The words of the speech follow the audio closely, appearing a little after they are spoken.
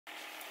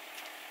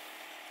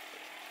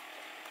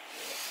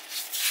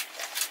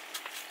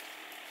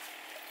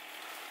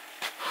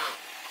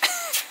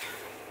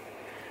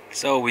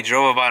So we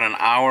drove about an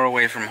hour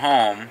away from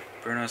home.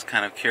 Bruno's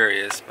kind of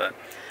curious, but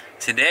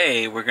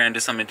today we're gonna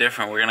do something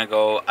different. We're gonna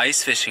go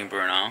ice fishing,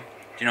 Bruno. Do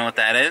you know what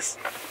that is?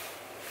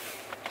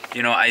 Do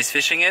you know what ice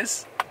fishing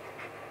is?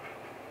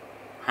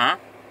 Huh?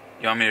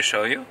 You want me to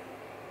show you?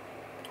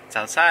 It's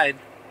outside.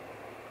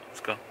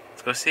 Let's go.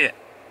 Let's go see it.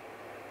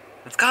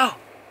 Let's go.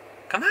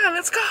 Come on,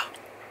 let's go.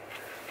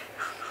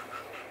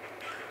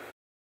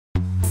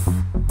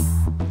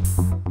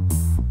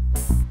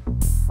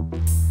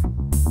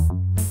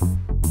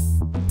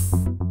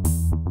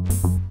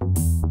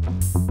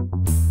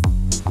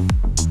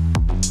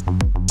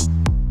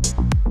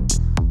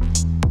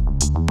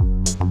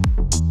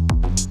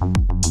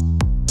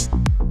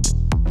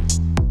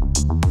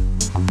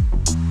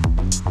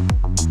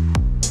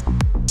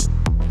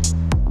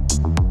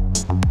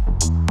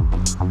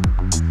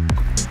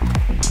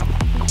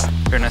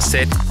 Bruno,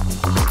 sit.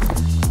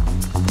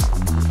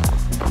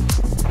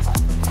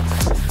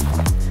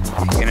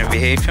 You gonna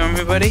behave to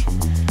everybody?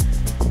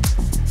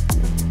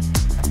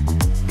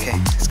 Okay,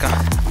 let's go.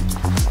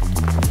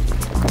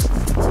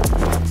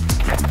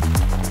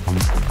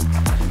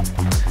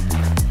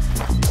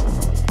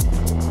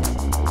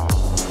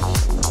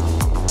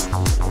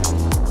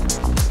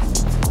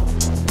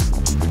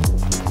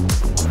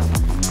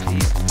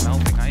 Deep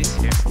melting ice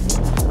here.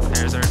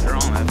 There's our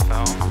drone that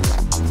fell.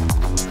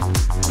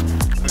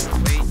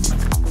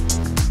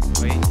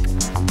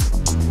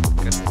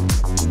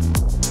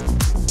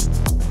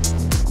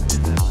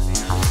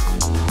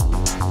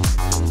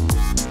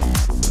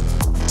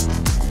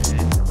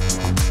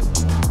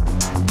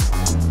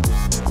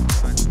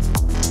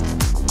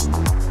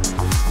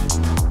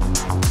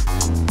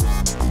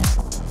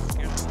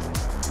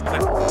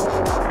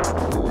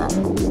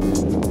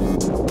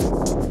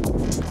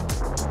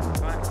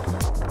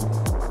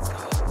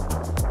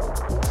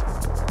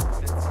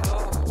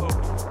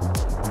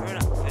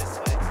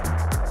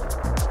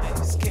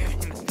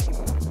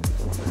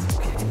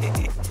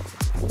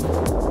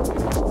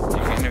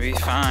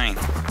 Fine.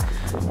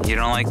 You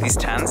don't like these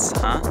tents,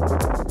 huh?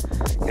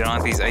 You don't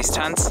like these ice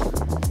tents?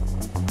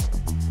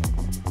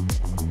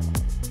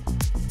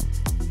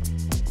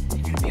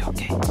 You're gonna be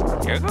okay.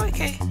 You're gonna be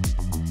okay.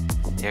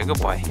 You're a good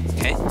boy.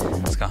 Okay?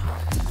 Let's go.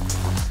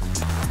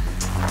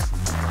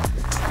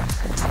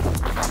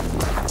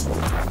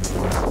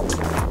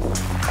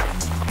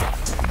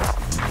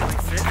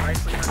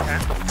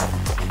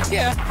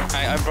 Yeah,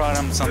 I brought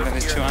him something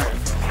to chew on.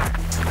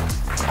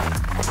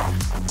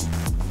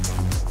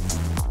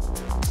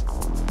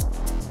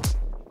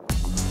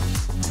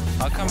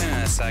 I'll come in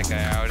a sec.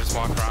 I'll just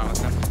walk around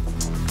with him.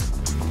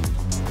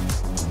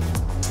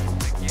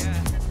 Heck yeah.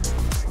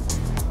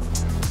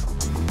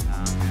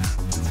 Oh, man.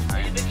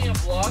 Are you making a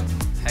vlog?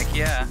 Heck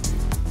yeah.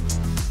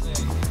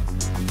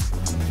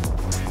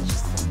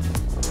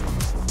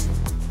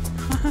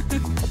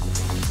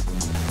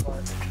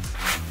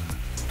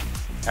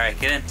 Alright,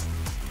 get in.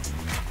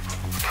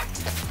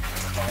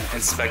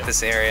 Inspect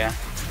this area.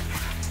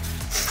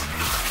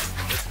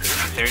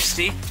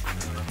 Thirsty?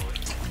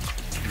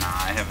 Nah,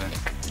 I haven't.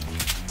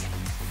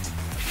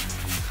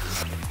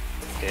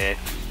 Good.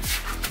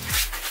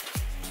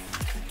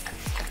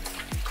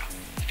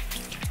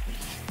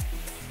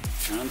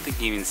 I don't think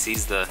he even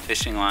sees the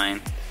fishing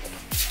line.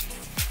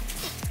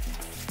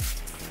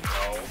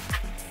 No.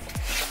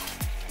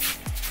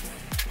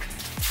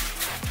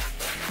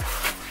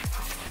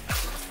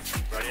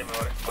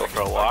 Go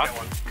for a walk.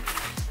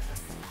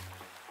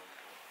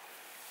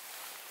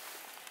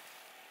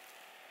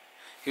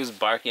 He was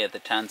barking at the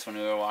tents when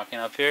we were walking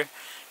up here.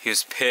 He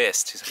was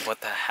pissed. He's like, what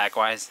the heck?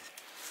 Why is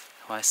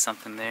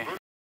something there?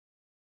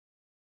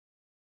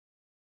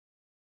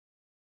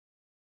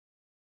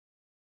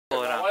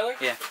 Pull it out.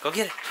 Yeah, go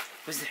get it.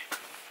 Who's there?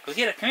 Go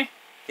get it. Come here.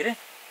 Get in.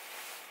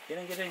 Get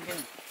in, get in, get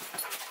in.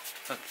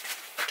 Look.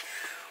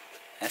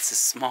 That's a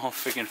small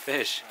freaking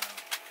fish.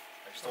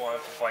 I just don't want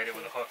to fight it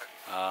with a hook.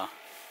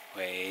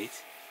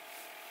 Wait.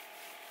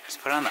 Just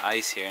put it on the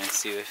ice here and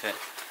see if it...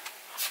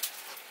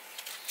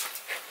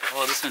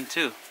 Oh, this one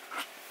too.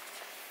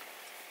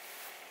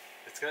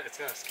 It's kind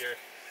of scary.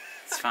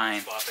 It's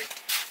fine. Flopping.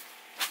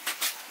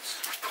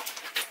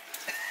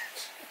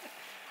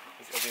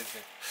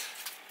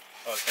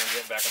 Oh, it's gonna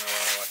get back on the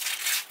water. Watch.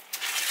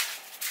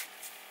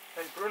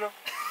 Hey, Bruno.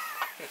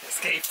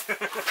 Escaped.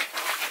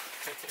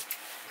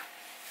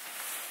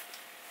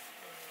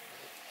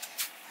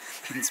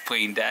 He's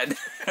playing dead.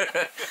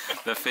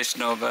 The fish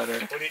know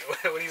better.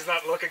 When he's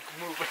not looking,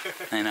 move.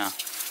 I know.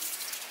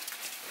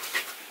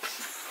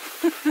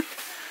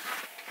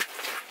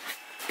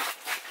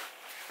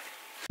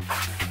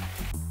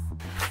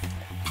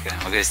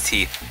 Look at his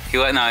teeth.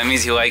 No, it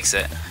means he likes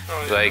it.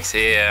 Oh, he likes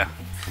it, yeah.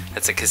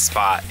 That's like his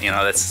spot, you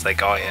know, that's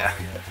like, oh yeah.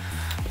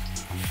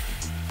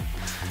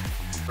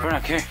 Bruno,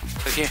 come here.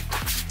 Look here.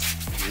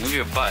 Move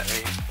your butt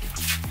right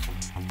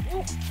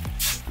here.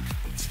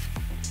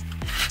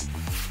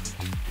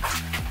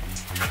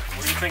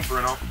 What do you think,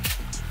 Bruno?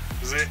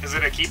 Is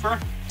it a keeper?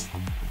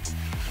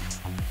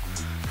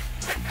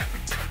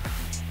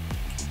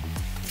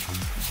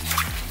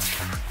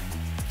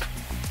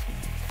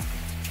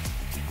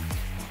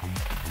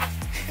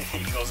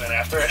 goes in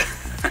after it.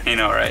 You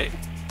know, right?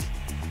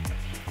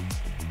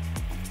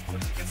 He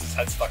gets his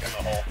head stuck in the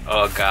hole.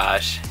 Oh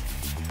gosh.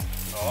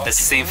 Oh. That's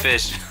the same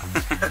fish.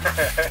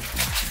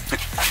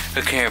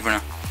 Look here,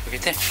 Bruno. Look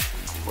at that.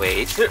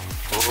 Wait.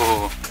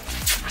 Oh.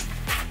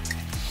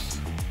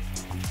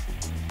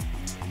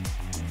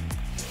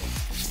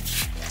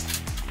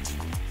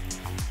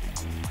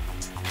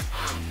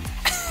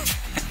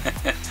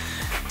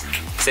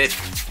 Sit.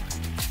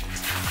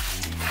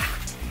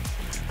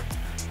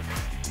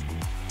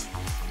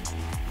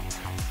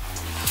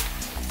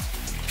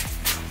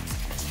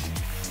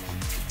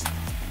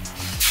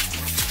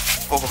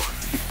 Oh.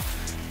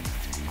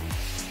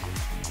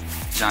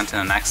 On to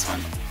the next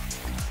one.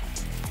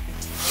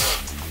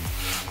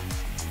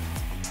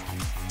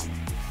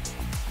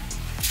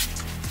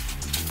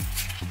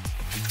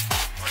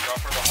 Watch out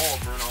for the hole,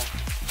 Bruno.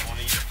 Don't want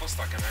to get your foot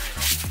stuck in there, you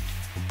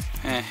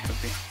know. It'll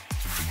be.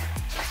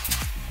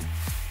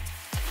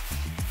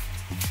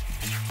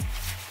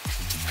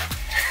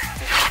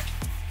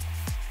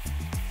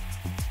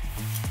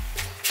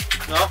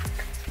 No?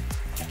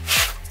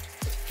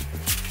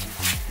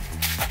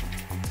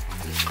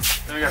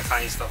 Then we got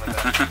tiny stuff like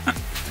that.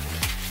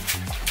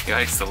 He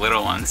likes the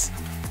little ones.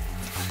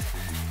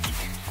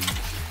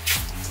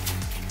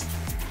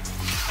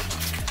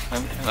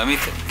 Let me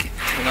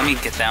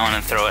get that one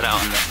and throw it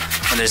out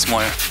when there's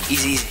more.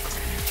 Easy, easy.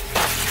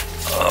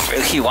 Oh,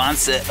 he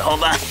wants it.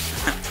 Hold on.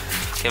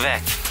 Get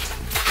back.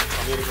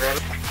 Want me to grab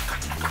it?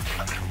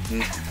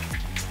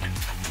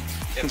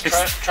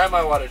 Yeah, try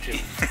my water too.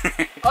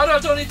 Oh no,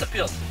 don't eat the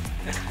peels.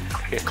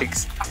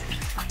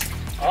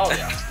 Oh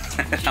yeah.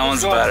 That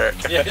one's better.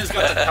 Yeah, he's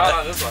going to count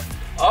on this one.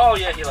 Oh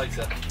yeah, he likes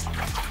it.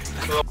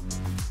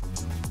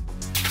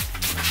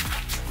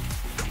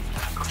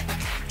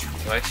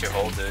 He likes your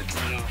hole, dude.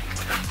 I know. You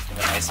have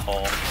a nice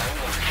hole. I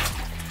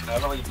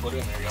don't know what you put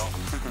in there, yo.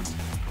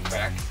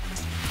 Back.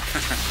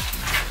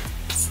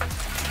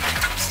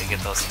 So you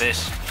get those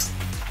fish.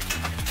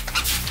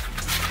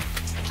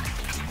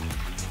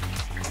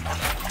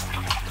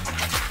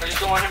 I just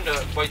don't want him to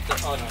bite the.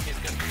 Oh no, he's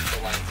good. The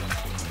lines on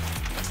that.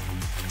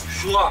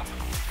 Shua!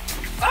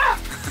 Ah!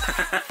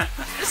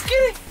 Just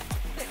kidding!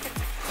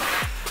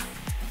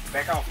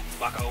 Back off,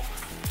 bucko.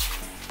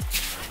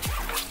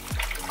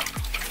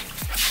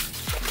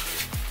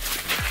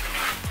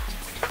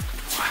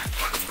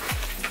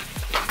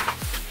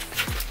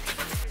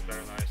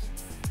 Very nice.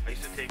 I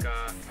used to take I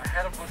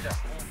had a bunch of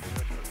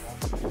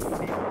put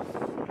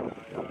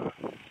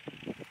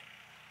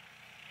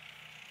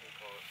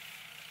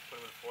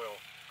them in foil,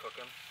 cook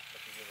them,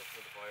 like you do with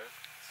the fire.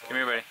 Come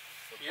here, buddy.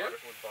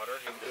 With butter.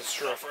 It's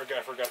true, I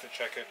forgot to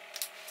check it.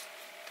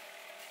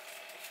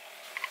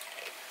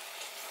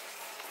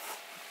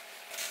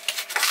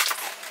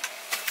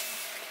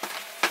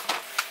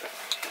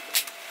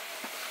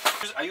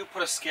 I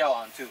put a scale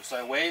on too, so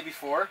I weigh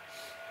before,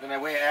 then I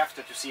weigh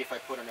after to see if I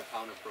put in a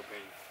pound of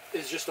propane.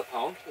 It's just a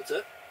pound, that's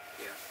it?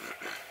 Yeah.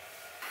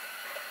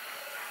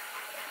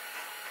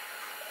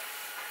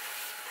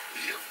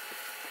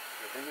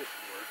 I think it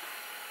should work.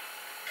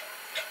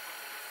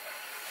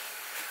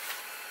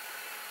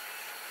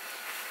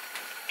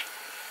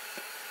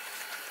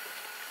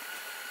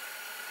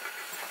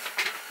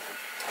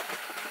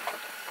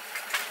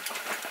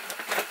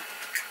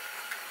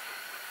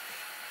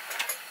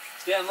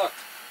 Stan, look.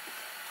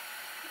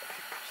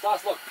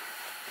 Stas, look.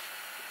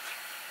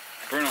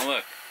 Bruno,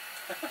 look.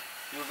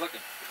 He was looking.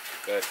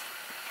 Good.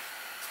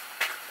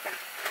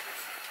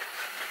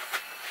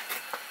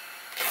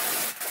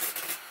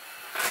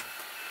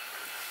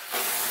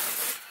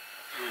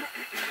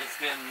 It's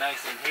getting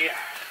nice in here.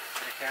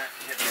 I can't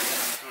get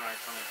too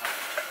nice on the top.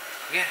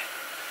 Yeah.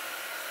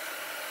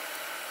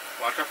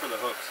 Watch out for the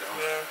hooks, yo.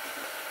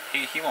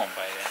 Yeah. He won't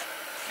bite it.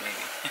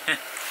 Maybe.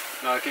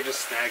 No, I could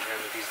just snag him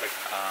if he's like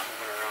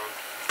moving around.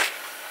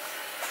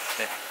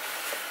 Yeah.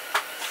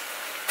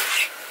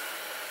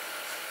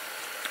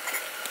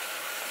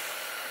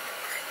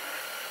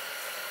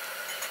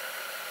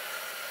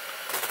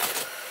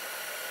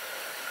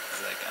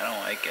 He's like, I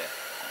don't like it.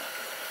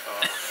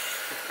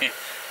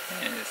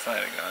 Just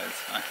let it go,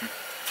 it's fine.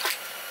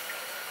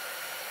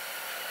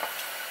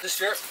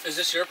 Is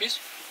this your piece?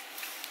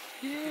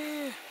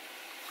 Yeah.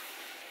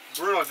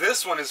 Bruno,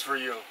 this one is for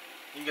you.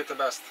 You get the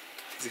best.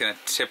 He's gonna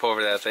tip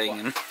over that thing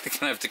and they're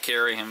gonna have to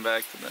carry him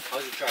back to the...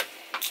 How's it try?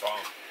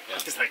 Bomb. Yeah.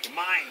 It's like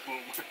mine,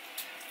 boom.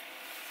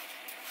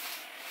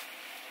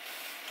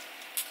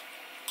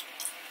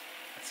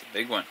 That's a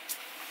big one.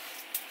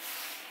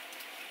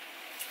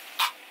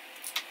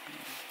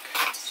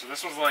 So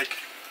this was like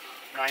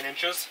 9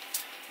 inches.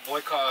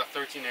 Boy caught a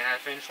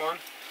 13.5-inch one.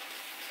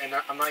 And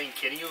I'm not even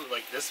kidding you,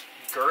 like this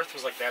girth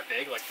was like that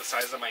big, like the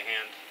size of my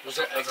hand. Was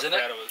there eggs in it?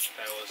 That was.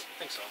 I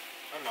think so.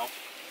 I don't know.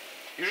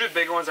 Usually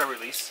bigger ones I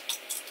release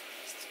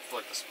for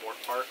like the sport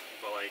part,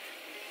 but like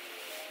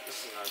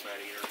this is not a bad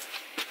eater.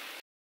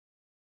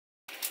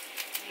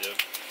 Yep,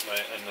 my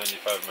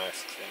N95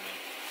 Max came in.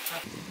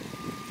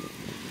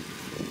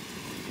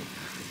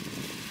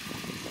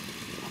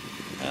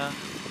 Yeah.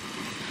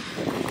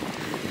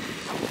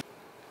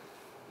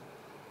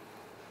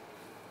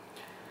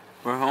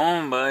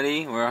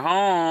 We're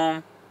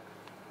home.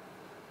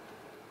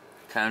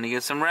 Time to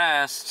get some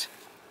rest.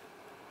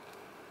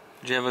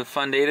 Did you have a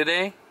fun day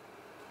today?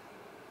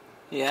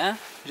 Yeah?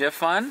 Did you have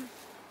fun?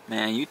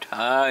 Man, you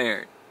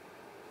tired.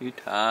 You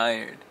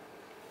tired.